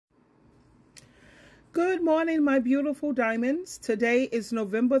Good morning, my beautiful diamonds. Today is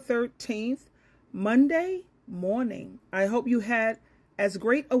November 13th, Monday morning. I hope you had as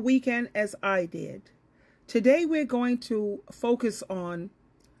great a weekend as I did. Today we're going to focus on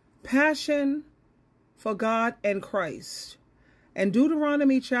passion for God and Christ. And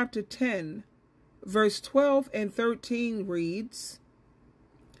Deuteronomy chapter 10, verse 12 and 13 reads,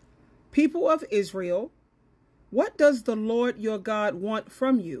 "People of Israel, what does the Lord your God want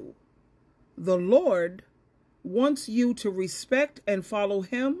from you? The Lord wants you to respect and follow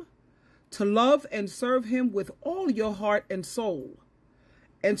him, to love and serve him with all your heart and soul,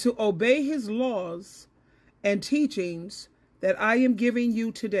 and to obey his laws and teachings that I am giving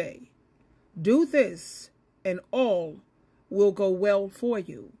you today. Do this, and all will go well for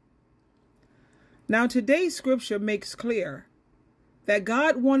you." Now, today's scripture makes clear that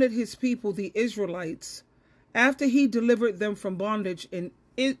God wanted his people, the Israelites, after he delivered them from bondage in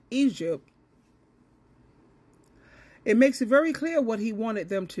Egypt. It makes it very clear what he wanted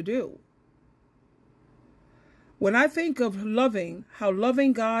them to do. When I think of how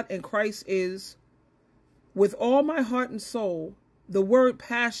loving God and Christ is, with all my heart and soul, the word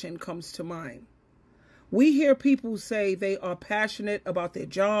passion comes to mind. We hear people say they are passionate about their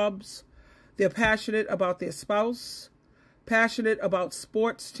jobs, they're passionate about their spouse, passionate about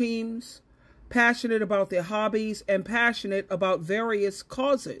sports teams, passionate about their hobbies, and passionate about various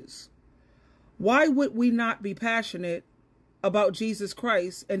causes. Why would we not be passionate about Jesus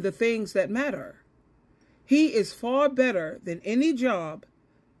Christ and the things that matter? He is far better than any job,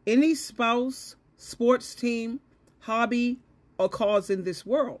 any spouse, sports team, hobby, or cause in this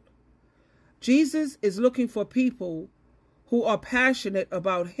world. Jesus is looking for people who are passionate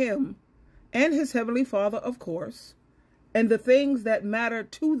about him and his Heavenly Father, of course, and the things that matter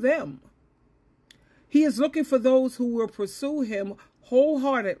to them. He is looking for those who will pursue him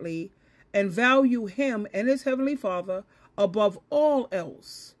wholeheartedly and value him and his Heavenly Father above all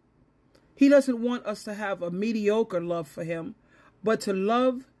else. He doesn't want us to have a mediocre love for him, but to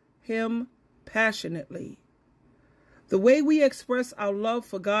love him passionately. The way we express our love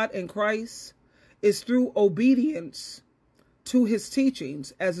for God and Christ is through obedience to his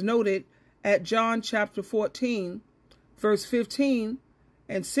teachings, as noted at John chapter 14, verse 15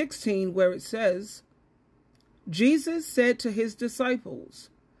 and 16, where it says, "Jesus said to his disciples,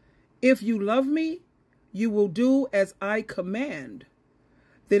 'If you love me, you will do as I command.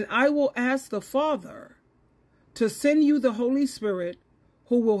 Then I will ask the Father to send you the Holy Spirit,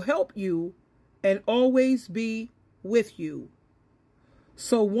 who will help you and always be with you.'"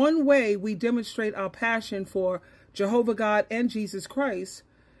 So one way we demonstrate our passion for Jehovah God and Jesus Christ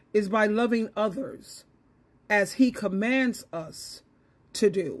is by loving others as he commands us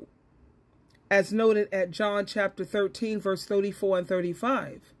to do, as noted at John chapter 13, verse 34 and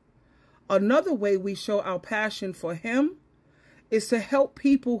 35. Another way we show our passion for him is to help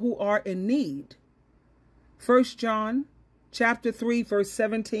people who are in need. 1 John chapter 3, verse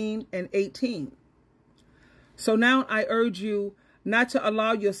 17 and 18. So now I urge you not to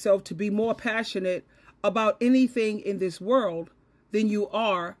allow yourself to be more passionate about anything in this world than you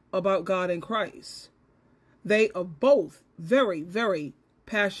are about God and Christ. They are both very, very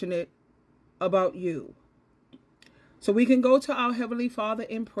passionate about you. So we can go to our Heavenly Father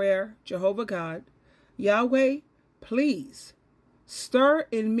in prayer. Jehovah God, Yahweh, please stir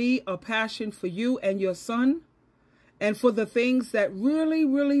in me a passion for you and your Son, and for the things that really,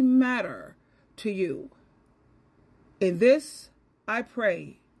 really matter to you. In this, I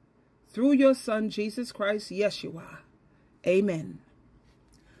pray, through your Son, Jesus Christ, Yeshua. Amen.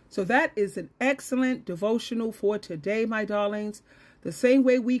 So that is an excellent devotional for today, my darlings. The same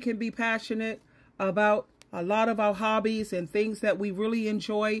way we can be passionate about a lot of our hobbies and things that we really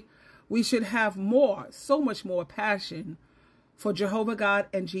enjoy, we should have more, so much more passion for Jehovah God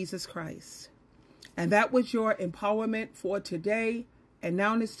and Jesus Christ. And that was your empowerment for today. And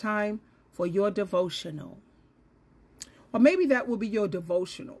now it's time for your devotional. Or maybe that will be your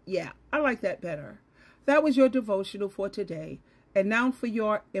devotional. Yeah, I like that better. That was your devotional for today. And now for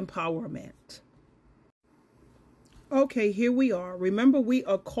your empowerment. Okay, here we are. Remember, we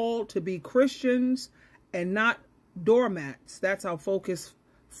are called to be Christians and not doormats. That's our focus,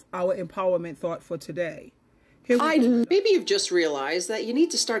 our empowerment thought for today. Maybe you've just realized that you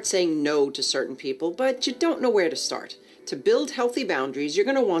need to start saying no to certain people, but you don't know where to start. To build healthy boundaries, you're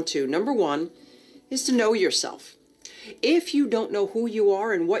going to want to, number one, is to know yourself. If you don't know who you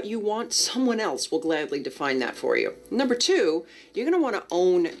are and what you want, someone else will gladly define that for you. Number two, you're going to want to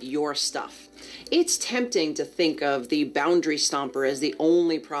own your stuff. It's tempting to think of the boundary stomper as the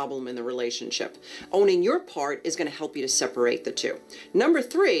only problem in the relationship. Owning your part is going to help you to separate the two. Number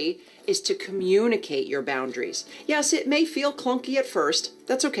three is to communicate your boundaries. Yes, it may feel clunky at first.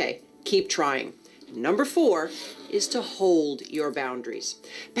 That's okay. Keep trying. Number four is to hold your boundaries.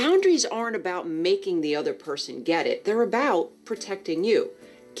 Boundaries aren't about making the other person get it. They're about protecting you.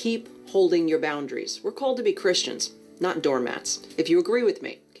 Keep holding your boundaries. We're called to be Christians, not doormats. If you agree with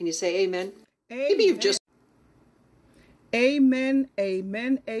me, can you say amen? Amen. Maybe you've just... Amen,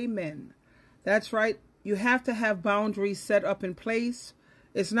 amen, amen. That's right. You have to have boundaries set up in place.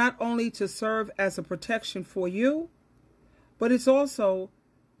 It's not only to serve as a protection for you, but it's also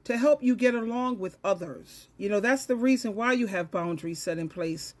to help you get along with others. You know, that's the reason why you have boundaries set in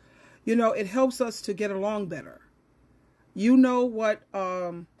place. You know, it helps us to get along better. You know what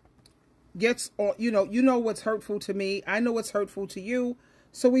you know what's hurtful to me. I know what's hurtful to you.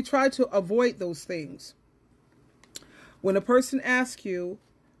 So we try to avoid those things. When a person asks you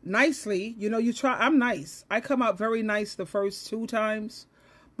nicely, you know, you try. I'm nice. I come out very nice the first 2 times.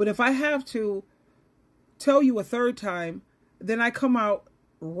 But if I have to tell you a 3rd time, then I come out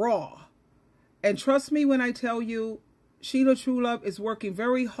raw. And trust me when I tell you, SheilaTruelove is working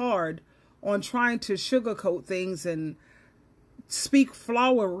very hard on trying to sugarcoat things and speak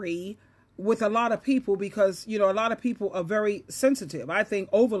flowery with a lot of people, because, you know, a lot of people are very sensitive. I think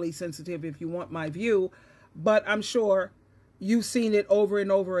overly sensitive, if you want my view. But I'm sure you've seen it over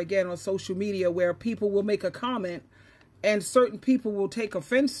and over again on social media, where people will make a comment and certain people will take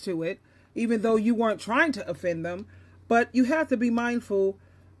offense to it, even though you weren't trying to offend them. But you have to be mindful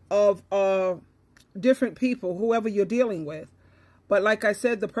of different people, whoever you're dealing with. But like I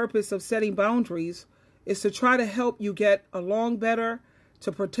said, the purpose of setting boundaries is to try to help you get along better,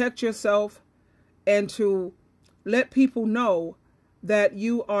 to protect yourself, and to let people know that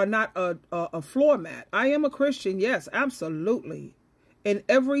you are not a floor mat. I am a Christian, yes, absolutely, in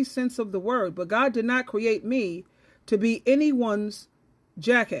every sense of the word. But God did not create me to be anyone's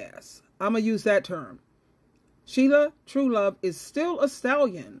jackass. I'm going to use that term. SheilaTruelove is still a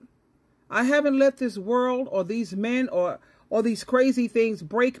stallion. I haven't let this world or these men or these crazy things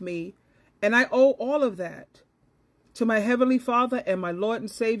break me. And I owe all of that to my Heavenly Father and my Lord and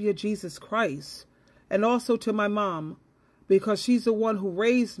Savior, Jesus Christ. And also to my mom, because she's the one who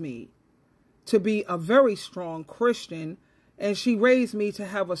raised me to be a very strong Christian. And she raised me to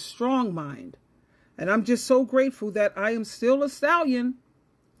have a strong mind. And I'm just so grateful that I am still a stallion.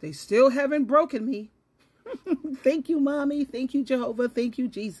 They still haven't broken me. Thank you, Mommy. Thank you, Jehovah. Thank you,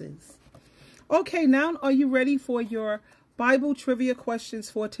 Jesus. Okay, now are you ready for your Bible trivia questions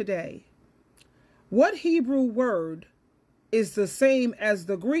for today? What Hebrew word is the same as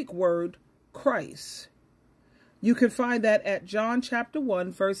the Greek word Christ? You can find that at John chapter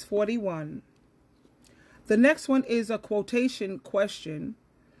 1, verse 41. The next one is a quotation question.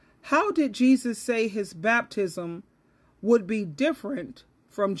 How did Jesus say his baptism would be different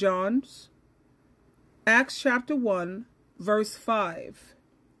from John's? Acts chapter 1, verse 5.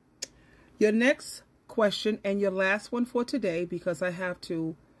 Your next question and your last one for today, because I have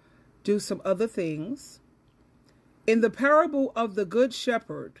to do some other things. In the parable of the Good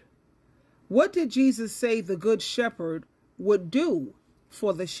Shepherd, what did Jesus say the Good Shepherd would do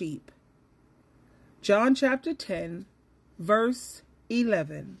for the sheep? John chapter 10, verse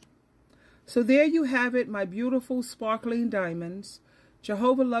 11. So there you have it, my beautiful sparkling diamonds.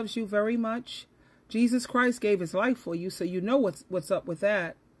 Jehovah loves you very much. Jesus Christ gave his life for you, so you know what's up with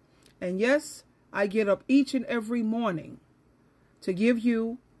that. And yes, I get up each and every morning to give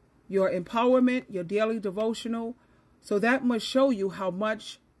you your empowerment, your daily devotional. So that must show you how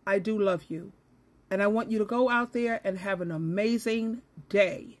much I do love you. And I want you to go out there and have an amazing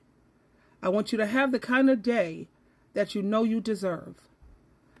day. I want you to have the kind of day that you know you deserve.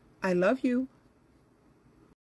 I love you.